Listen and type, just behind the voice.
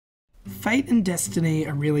Fate and destiny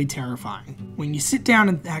are really terrifying. When you sit down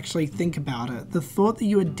and actually think about it, the thought that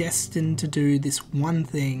you are destined to do this one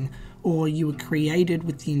thing, or you were created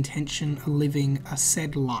with the intention of living a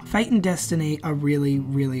said life. Fate and destiny are really,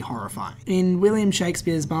 really horrifying. In William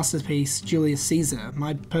Shakespeare's masterpiece, Julius Caesar,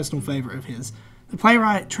 my personal favourite of his, the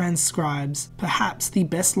playwright transcribes perhaps the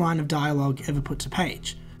best line of dialogue ever put to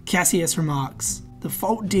page. Cassius remarks, "The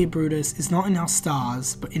fault, dear Brutus, is not in our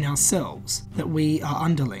stars, but in ourselves, that we are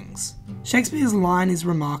underlings." Shakespeare's line is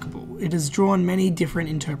remarkable. It has drawn many different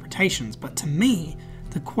interpretations, but to me,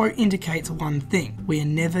 the quote indicates one thing: we are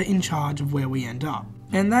never in charge of where we end up.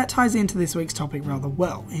 And that ties into this week's topic rather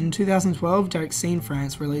well. In 2012, Derek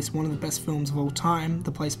Cianfrance released one of the best films of all time,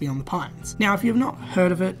 The Place Beyond the Pines. Now, if you have not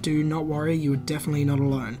heard of it, do not worry, you are definitely not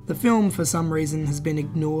alone. The film, for some reason, has been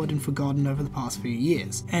ignored and forgotten over the past few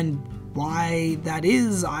years. And why that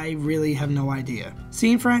is, I really have no idea.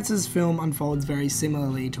 Cianfrance's film unfolds very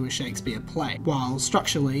similarly to a Shakespeare play, while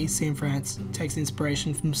structurally, Cianfrance takes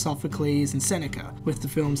inspiration from Sophocles and Seneca with the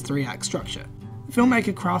film's three-act structure. The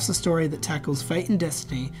filmmaker crafts a story that tackles fate and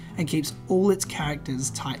destiny and keeps all its characters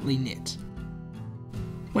tightly knit.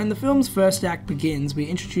 When the film's first act begins, we're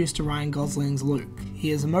introduced to Ryan Gosling's Luke. He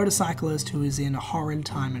is a motorcyclist who is in a horrid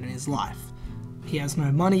time in his life. He has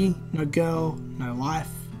no money, no girl, no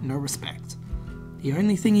life, no respect. The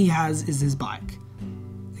only thing he has is his bike.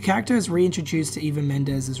 The character is reintroduced to Eva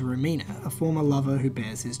Mendes as Romina, a former lover who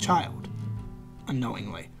bears his child.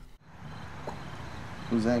 Unknowingly.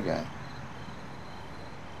 Who's that guy?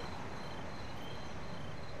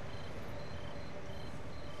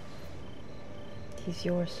 He's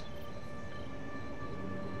yours.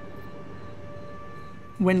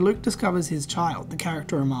 When Luke discovers his child, the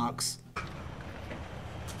character remarks,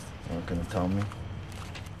 "You're not gonna tell me?"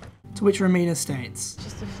 To which Romina states,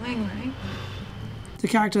 Just a fling, right? The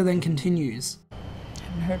character then continues,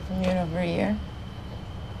 Haven't heard from you in over a year.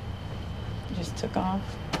 You just took off.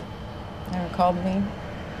 Never called me.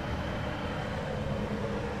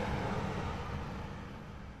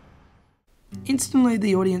 Instantly,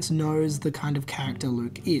 the audience knows the kind of character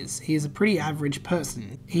Luke is. He is a pretty average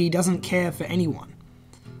person. He doesn't care for anyone.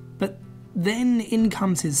 But then in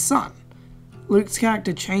comes his son. Luke's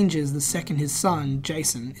character changes the second his son,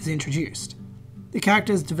 Jason, is introduced. The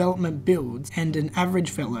character's development builds, and an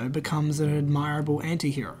average fellow becomes an admirable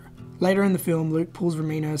anti-hero. Later in the film, Luke pulls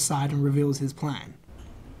Romina aside and reveals his plan.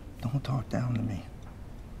 Don't talk down to me.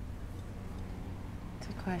 It's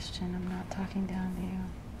a question. I'm not talking down to you.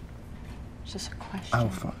 It's just a question.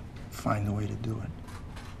 I'll find a way to do it.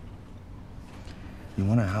 You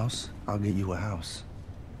want a house? I'll get you a house.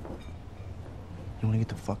 You want to get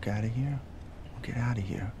the fuck out of here? Well, get out of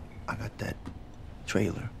here. I got that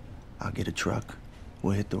trailer. I'll get a truck.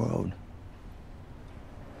 We'll hit the road.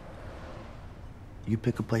 You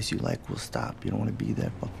pick a place you like, we'll stop. You don't want to be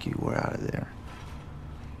there, fuck you, we're out of there.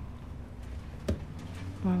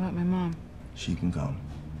 What about my mom? She can come.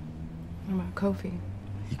 What about Kofi?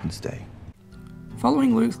 He can stay.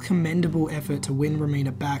 Following Luke's commendable effort to win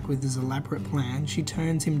Romina back with his elaborate plan, she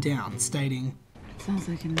turns him down, stating, Sounds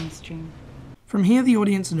like a nice dream. From here, the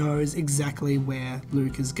audience knows exactly where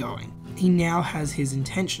Luke is going. He now has his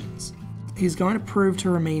intentions. He's going to prove to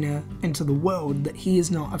Romina and to the world that he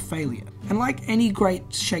is not a failure. And like any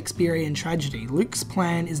great Shakespearean tragedy, Luke's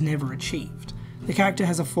plan is never achieved. The character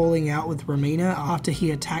has a falling out with Romina after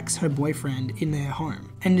he attacks her boyfriend in their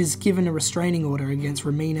home, and is given a restraining order against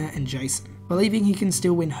Romina and Jason. Believing he can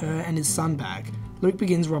still win her and his son back, Luke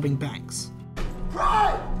begins robbing banks.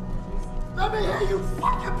 Pray! Let me hear you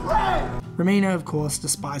fucking pray! Romina, of course,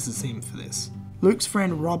 despises him for this. Luke's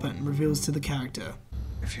friend Robin reveals to the character,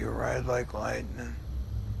 If you ride like lightning,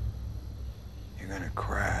 you're gonna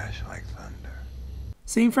crash like thunder.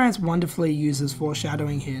 Cianfrance wonderfully uses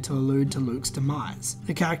foreshadowing here to allude to Luke's demise.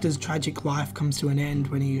 The character's tragic life comes to an end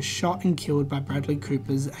when he is shot and killed by Bradley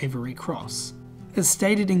Cooper's Avery Cross. As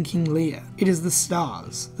stated in King Lear, it is the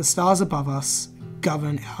stars above us,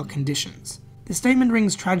 govern our conditions. This statement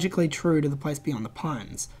rings tragically true to The Place Beyond the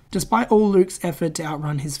Pines. Despite all Luke's effort to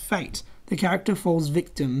outrun his fate, the character falls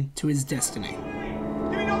victim to his destiny.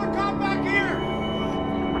 Give me another cop back here!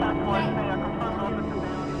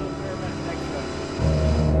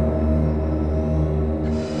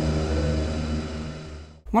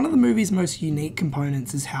 One of the movie's most unique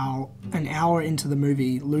components is how, an hour into the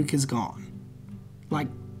movie, Luke is gone. Like,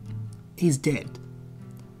 he's dead.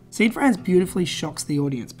 Cianfrance beautifully shocks the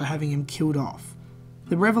audience by having him killed off.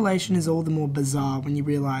 The revelation is all the more bizarre when you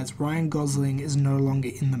realise Ryan Gosling is no longer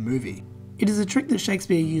in the movie. It is a trick that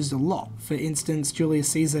Shakespeare used a lot. For instance, Julius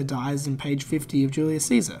Caesar dies in page 50 of Julius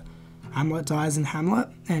Caesar. Hamlet dies in Hamlet,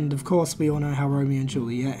 and of course we all know how Romeo and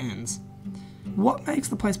Juliet ends. What makes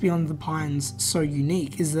The Place Beyond the Pines so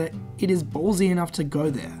unique is that it is ballsy enough to go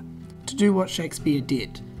there, to do what Shakespeare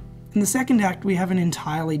did. In the second act, we have an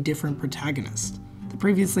entirely different protagonist, the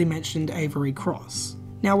previously mentioned Avery Cross.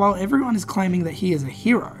 Now, while everyone is claiming that he is a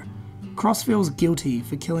hero, Cross feels guilty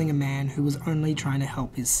for killing a man who was only trying to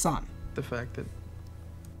help his son. The fact that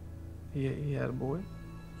he had a boy?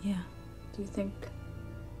 Yeah. Do you think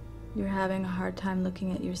you're having a hard time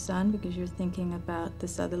looking at your son because you're thinking about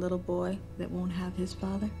this other little boy that won't have his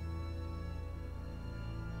father?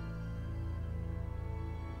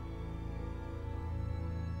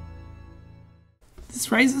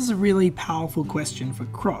 This raises a really powerful question for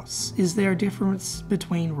Cross. Is there a difference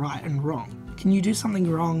between right and wrong? Can you do something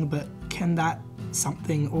wrong, but can that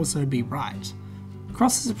something also be right?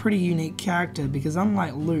 Cross is a pretty unique character because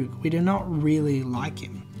unlike Luke, we do not really like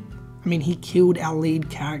him. I mean, he killed our lead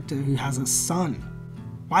character who has a son.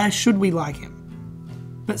 Why should we like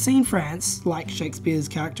him? But Cianfrance, like Shakespeare's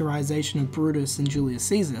characterization of Brutus and Julius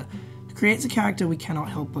Caesar, creates a character we cannot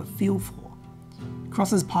help but feel for.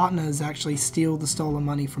 Cross's partners actually steal the stolen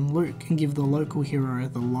money from Luke and give the local hero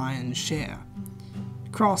the lion's share.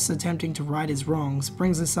 Cross, attempting to right his wrongs,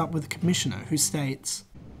 brings us up with the commissioner who states,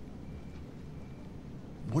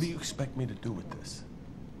 "What do you expect me to do with this?"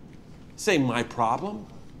 This ain't my problem,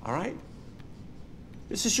 all right?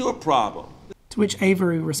 This is your problem. To which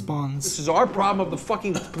Avery responds, This is our problem of the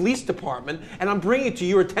fucking police department, and I'm bringing it to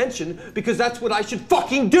your attention because that's what I should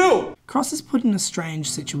fucking do! Cross is put in a strange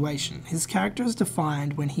situation. His character is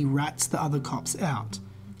defined when he rats the other cops out.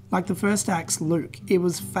 Like the first act's Luke, it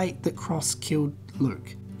was fate that Cross killed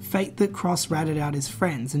Luke. Fate that Cross ratted out his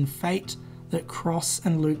friends, and fate that Cross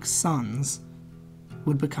and Luke's sons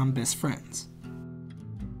would become best friends.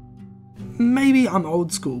 Maybe I'm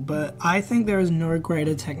old school, but I think there is no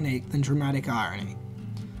greater technique than dramatic irony.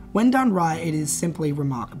 When done right, it is simply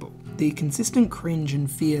remarkable. The consistent cringe and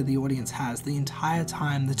fear the audience has the entire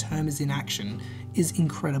time the term is in action is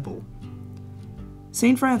incredible.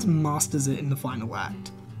 Cianfrance masters it in the final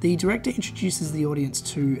act. The director introduces the audience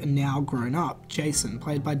to a now grown up Jason,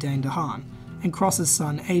 played by Dane DeHaan, and Cross's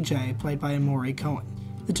son AJ, played by Amaury Cohen.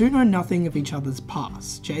 The two know nothing of each other's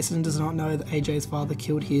past. Jason does not know that AJ's father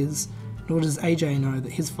killed his, nor does AJ know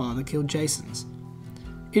that his father killed Jason's.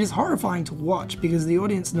 It is horrifying to watch because the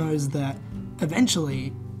audience knows that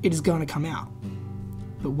eventually it is going to come out.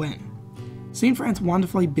 But when? Cianfrance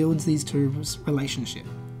wonderfully builds these two's relationship.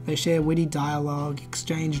 They share witty dialogue,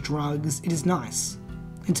 exchange drugs, it is nice.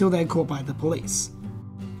 Until they're caught by the police.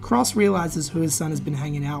 Cross realizes who his son has been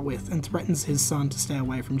hanging out with and threatens his son to stay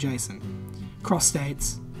away from Jason. Cross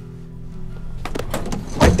states,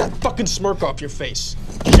 Wipe that fucking smirk off your face.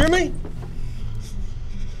 You hear me?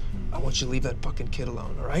 I want you to leave that fucking kid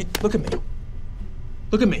alone, all right? Look at me.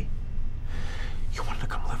 Look at me. You wanted to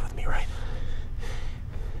come live with me, right?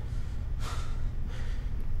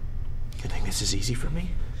 You think this is easy for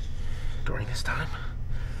me? During this time?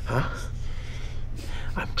 Huh?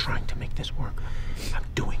 I'm trying to make this work. I'm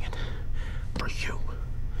doing it. For you.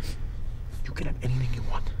 You can have anything you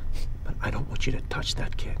want, but I don't want you to touch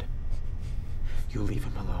that kid. You leave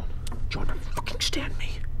him alone. Do you fucking stand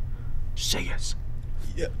me? Say yes.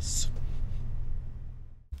 Yes.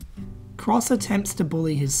 Cross attempts to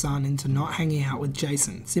bully his son into not hanging out with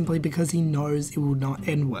Jason simply because he knows it will not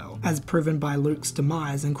end well. As proven by Luke's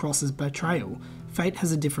demise and Cross's betrayal, fate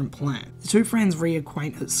has a different plan. The two friends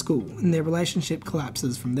reacquaint at school, and their relationship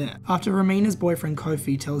collapses from there. After Romeo's boyfriend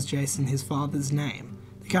Kofi tells Jason his father's name,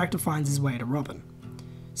 the character finds his way to Robin.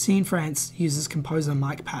 Cianfrance uses composer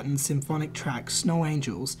Mike Patton's symphonic track Snow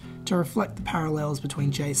Angels to reflect the parallels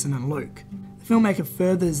between Jason and Luke. The filmmaker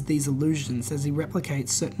furthers these illusions as he replicates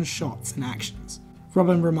certain shots and actions.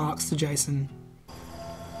 Robin remarks to Jason,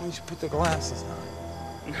 Why don't you put the glasses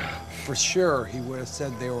on? For sure, he would have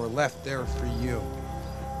said they were left there for you.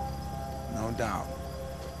 No doubt.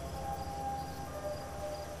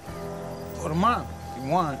 Put them on if you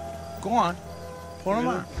want. Go on. Put them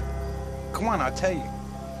on. Come on, I'll tell you.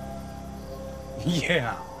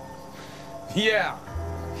 Yeah. Yeah.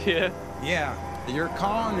 Yeah. Yeah. You're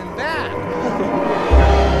calling him back.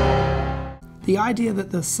 The idea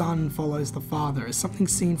that the son follows the father is something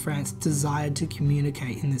Cianfrance desired to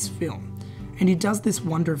communicate in this film, and he does this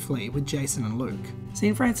wonderfully with Jason and Luke.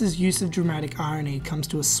 Cianfrance's use of dramatic irony comes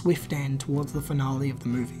to a swift end towards the finale of the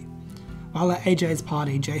movie. While at AJ's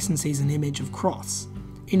party, Jason sees an image of Cross.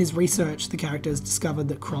 In his research, the character has discovered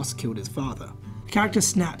that Cross killed his father. The character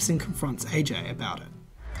snaps and confronts AJ about it.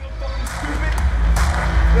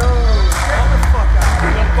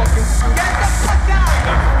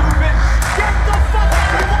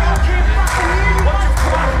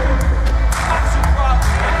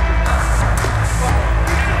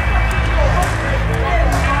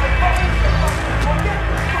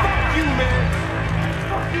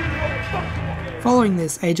 Following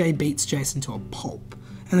this, AJ beats Jason to a pulp,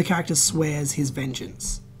 and the character swears his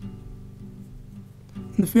vengeance.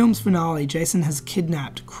 In the film's finale, Jason has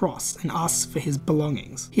kidnapped Cross and asks for his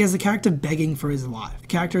belongings. He has the character begging for his life. The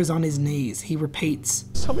character is on his knees. He repeats,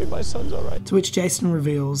 Tell me my son's alright. to which Jason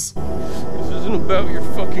reveals, This isn't about your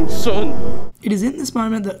fucking son. It is in this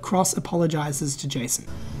moment that Cross apologizes to Jason.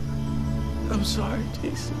 I'm sorry,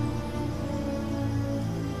 Jason.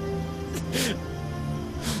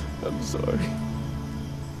 I'm sorry.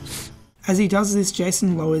 As he does this,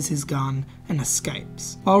 Jason lowers his gun and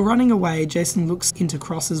escapes. While running away, Jason looks into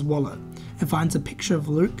Cross's wallet and finds a picture of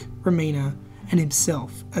Luke, Romina, and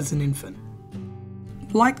himself as an infant.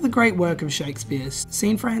 Like the great work of Shakespeare,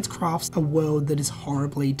 Cianfrance crafts a world that is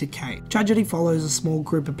horribly decayed. Tragedy follows a small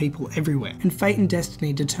group of people everywhere, and fate and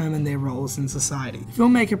destiny determine their roles in society. The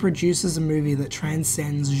filmmaker produces a movie that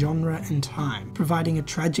transcends genre and time, providing a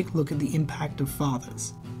tragic look at the impact of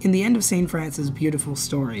fathers. In the end of Cianfrance's beautiful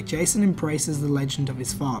story, Jason embraces the legend of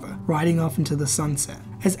his father, riding off into the sunset,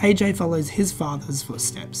 as AJ follows his father's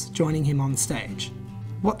footsteps, joining him on stage.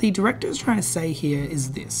 What the director is trying to say here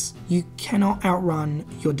is this: you cannot outrun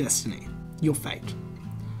your destiny, your fate.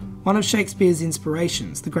 One of Shakespeare's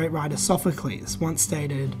inspirations, the great writer Sophocles, once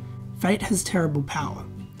stated, "Fate has terrible power.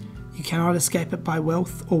 You cannot escape it by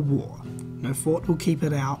wealth or war. No fort will keep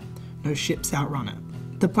it out, no ships outrun it."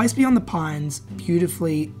 The Place Beyond the Pines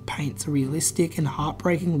beautifully paints a realistic and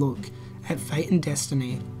heartbreaking look at fate and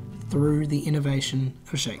destiny through the innovation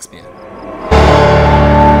of Shakespeare.